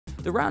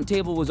The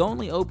roundtable was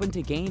only open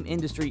to game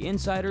industry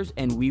insiders,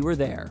 and we were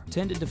there,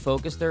 intended to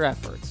focus their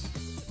efforts.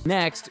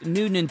 Next,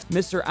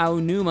 Mr.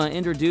 Aonuma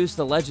introduced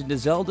The Legend of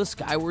Zelda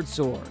Skyward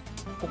Sword.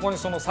 And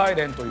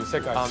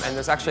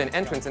there's actually an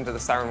entrance into the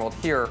Siren World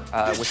here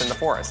within the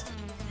forest.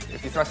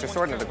 If you thrust your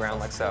sword into the ground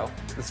like so,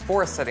 this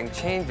forest setting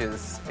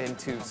changes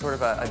into sort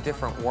of a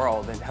different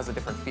world and has a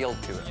different feel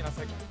to it.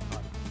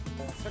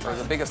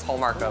 The biggest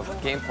hallmark of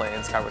gameplay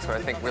in Skyward Sword,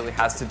 I think, really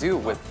has to do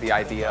with the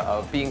idea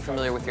of being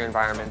familiar with your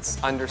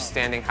environments,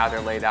 understanding how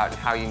they're laid out and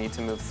how you need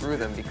to move through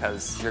them,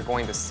 because you're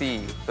going to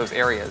see those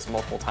areas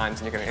multiple times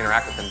and you're going to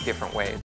interact with them different ways.